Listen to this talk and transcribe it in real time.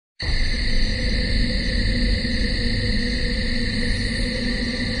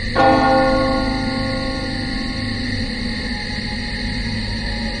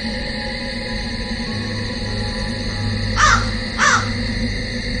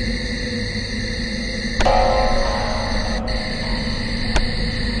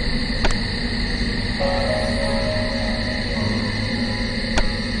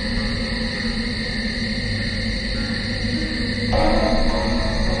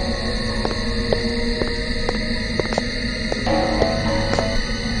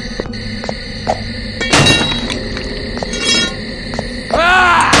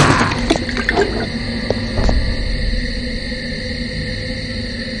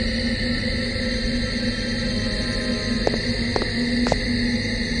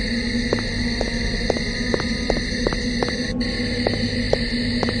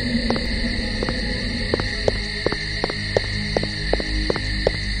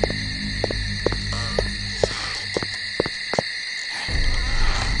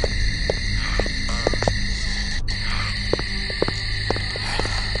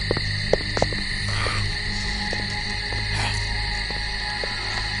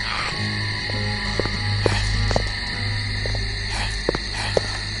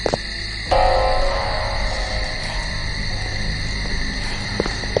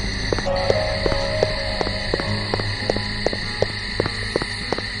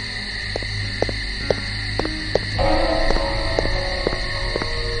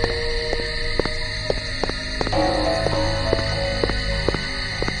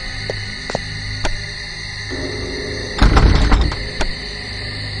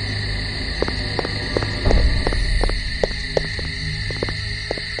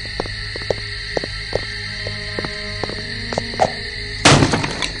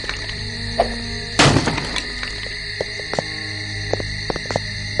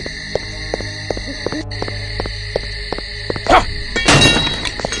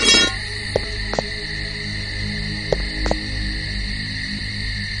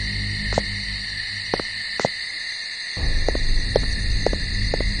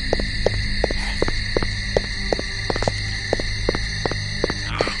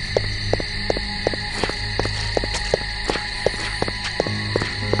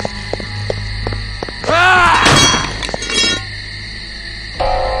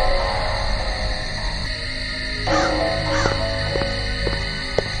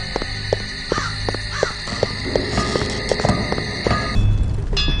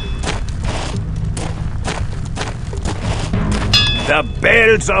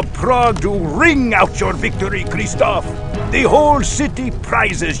bells of Prague do ring out your victory, Christoph. The whole city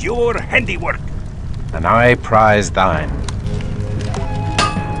prizes your handiwork. And I prize thine.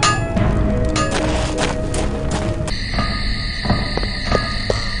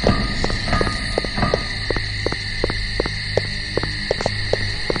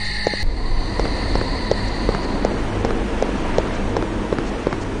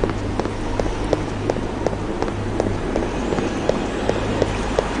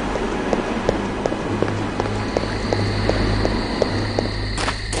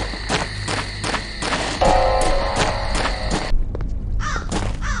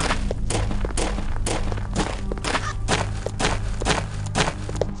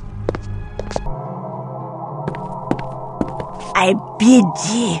 I bid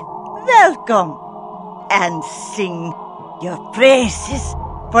ye welcome, and sing your praises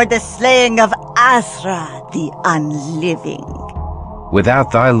for the slaying of Azra the Unliving.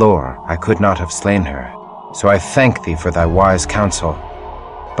 Without thy lore, I could not have slain her, so I thank thee for thy wise counsel.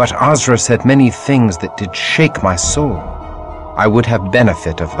 But Azra said many things that did shake my soul. I would have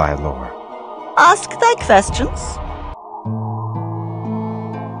benefit of thy lore. Ask thy questions.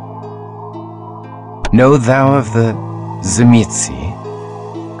 Know thou of the Smithy?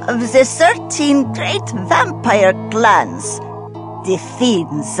 Of the 13 great vampire clans, the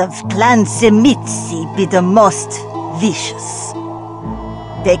fiends of Clan Smithy be the most vicious.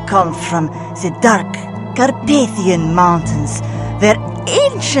 They come from the dark Carpathian mountains, where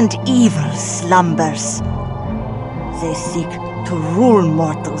ancient evil slumbers. They seek to rule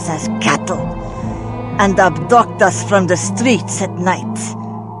mortals as cattle, and abduct us from the streets at night.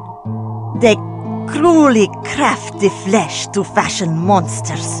 They cruelly craft the flesh to fashion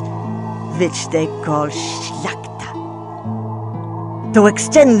monsters, which they call Schlachta. To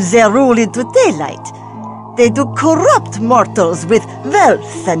extend their rule into daylight, they do corrupt mortals with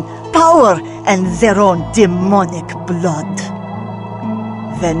wealth and power and their own demonic blood.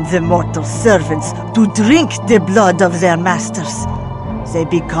 When the mortal servants do drink the blood of their masters, they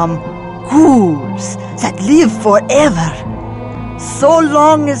become ghouls that live forever, so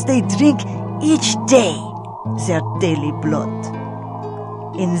long as they drink each day their daily blood.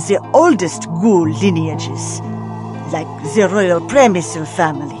 In the oldest ghoul lineages, like the royal Premysl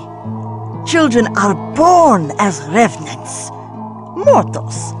family, children are born as revenants,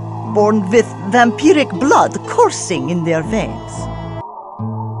 mortals born with vampiric blood coursing in their veins.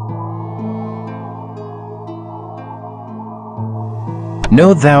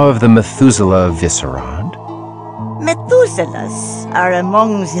 Know thou of the Methuselah of Viscerad? Methuselahs are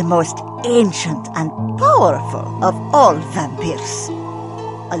among the most ancient and powerful of all vampires.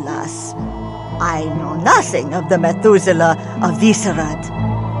 Alas, I know nothing of the Methuselah of Viscerad,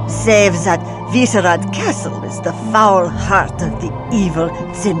 save that Viscerad Castle is the foul heart of the evil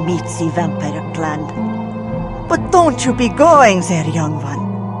Smithy vampire clan. But don't you be going there, young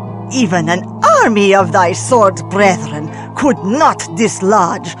one. Even an army of thy sword brethren could not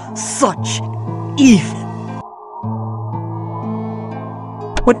dislodge such evil.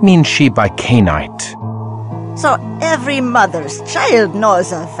 What means she by Cainite? So every mother's child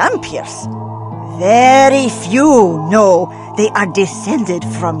knows of vampires. Very few know they are descended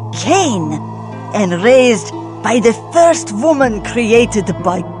from Cain and raised by the first woman created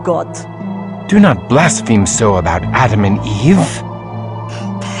by God. Do not blaspheme so about Adam and Eve.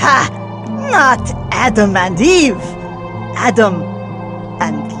 Ha! Not Adam and Eve. Adam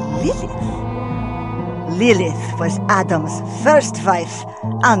and Lilith. Lilith was Adam's first wife,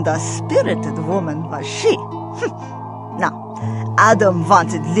 and a spirited woman was she. Now, Adam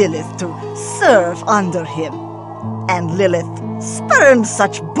wanted Lilith to serve under him, and Lilith spurned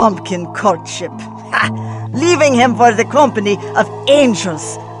such bumpkin courtship, leaving him for the company of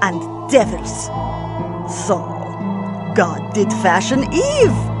angels and devils. So, God did fashion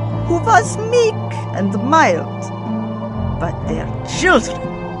Eve, who was meek and mild, but their children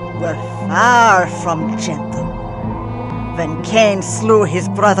were far from gentle. When Cain slew his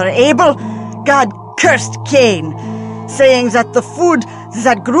brother Abel, God cursed Cain, saying that the food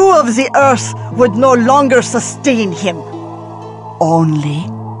that grew of the earth would no longer sustain him. Only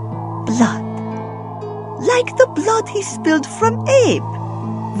blood, like the blood he spilled from Abe,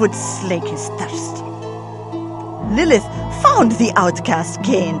 would slake his thirst. Lilith found the outcast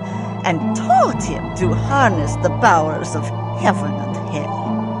Cain and taught him to harness the powers of heaven and hell.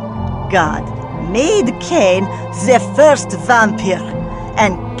 God made Cain the first vampire,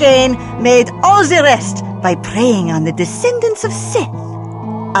 and Cain made all the rest by preying on the descendants of Seth,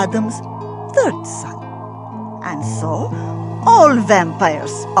 Adam's third son. And so, all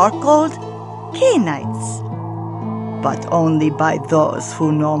vampires are called Cainites. but only by those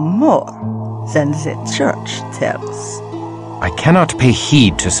who know more than the Church tells. I cannot pay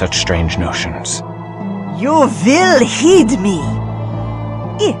heed to such strange notions. You will heed me,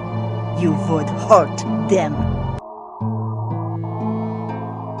 if you would hurt them.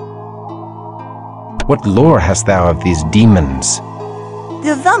 What lore hast thou of these demons?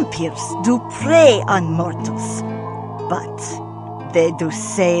 The vampires do prey on mortals, but they do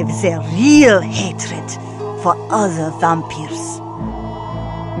save their real hatred for other vampires.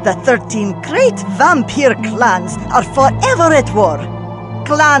 The 13 great vampire clans are forever at war.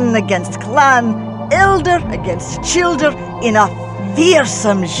 Clan against clan, elder against children in a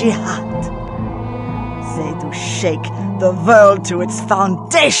fearsome jihad. They do shake the world to its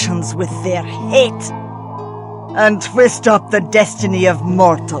foundations with their hate and twist up the destiny of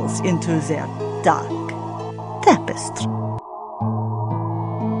mortals into their dark tapestry.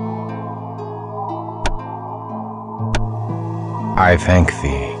 I thank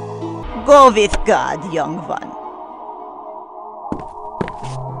thee. Go with God, young one.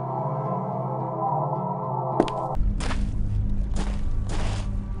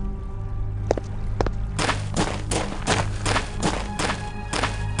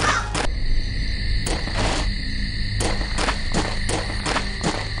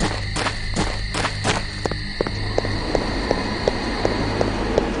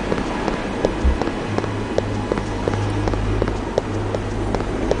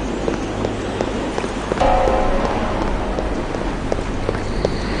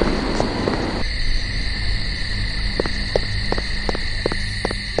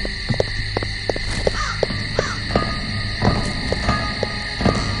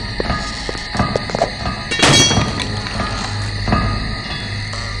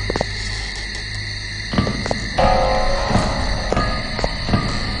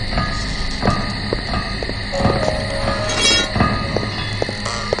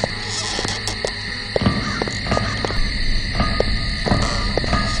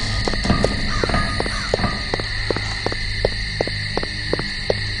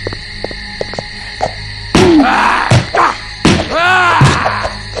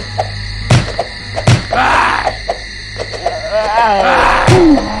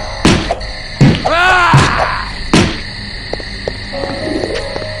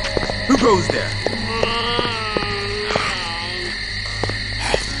 Who goes there?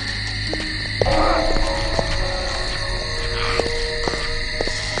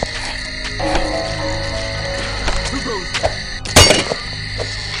 Who goes there?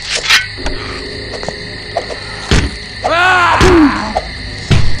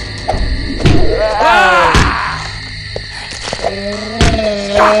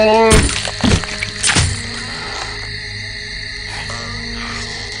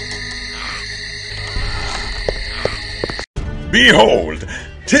 Behold,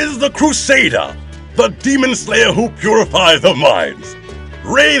 'tis the Crusader, the demon slayer who purifies the minds.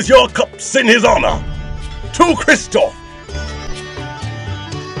 Raise your cups in his honor. To Christoph!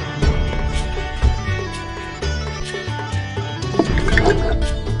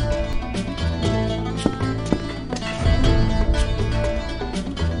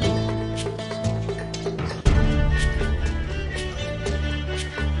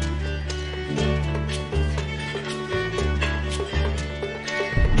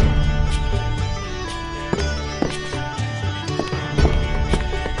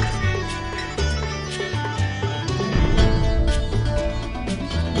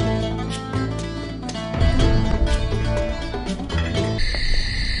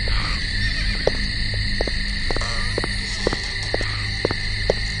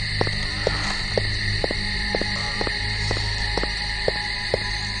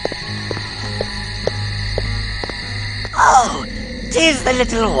 Oh, 'tis the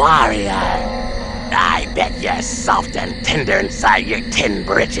little warrior. I bet you're soft and tender inside your tin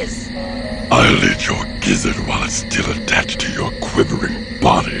britches. I'll eat your gizzard while it's still attached to your quivering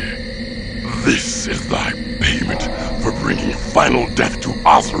body. This is thy payment for bringing final death to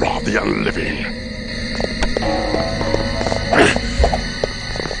Azra the Unliving.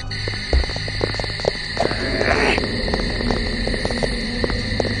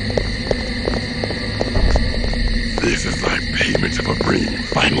 This is thy payment for bringing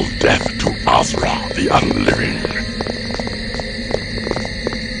final death to Azra the Unliving.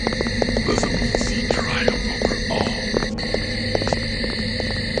 The Smithy triumph over all.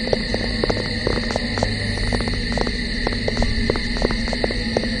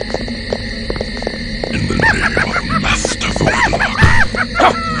 In the name of Master Voidlock,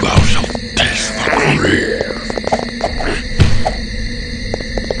 thou shalt taste the grave.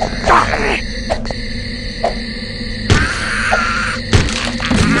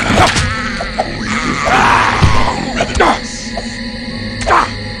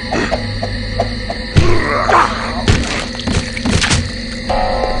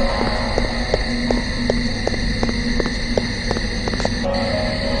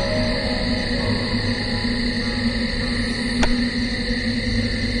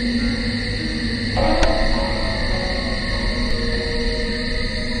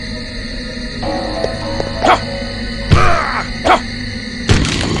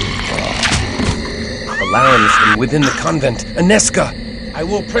 allowance from within the convent. Aneska, I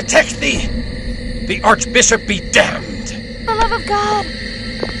will protect thee! The Archbishop be damned! For the love of God!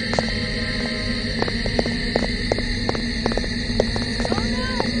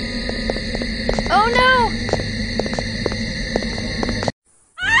 Oh no!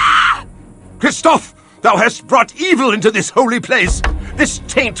 Christophe, thou hast brought evil into this holy place. This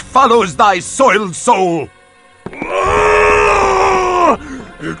taint follows thy soiled soul.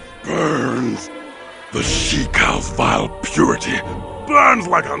 It burns. The she-cow's vile purity burns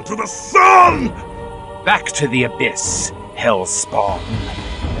like unto the sun! Back to the abyss, hell spawn.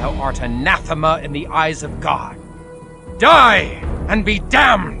 Thou art anathema in the eyes of God. Die and be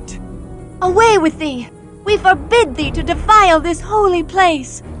damned! Away with thee! We forbid thee to defile this holy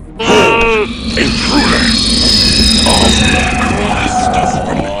place! Intruder! Osra cast us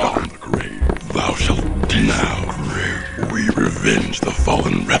from beyond the grave. Thou shalt now. We revenge the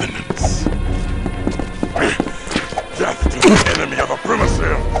fallen revenant.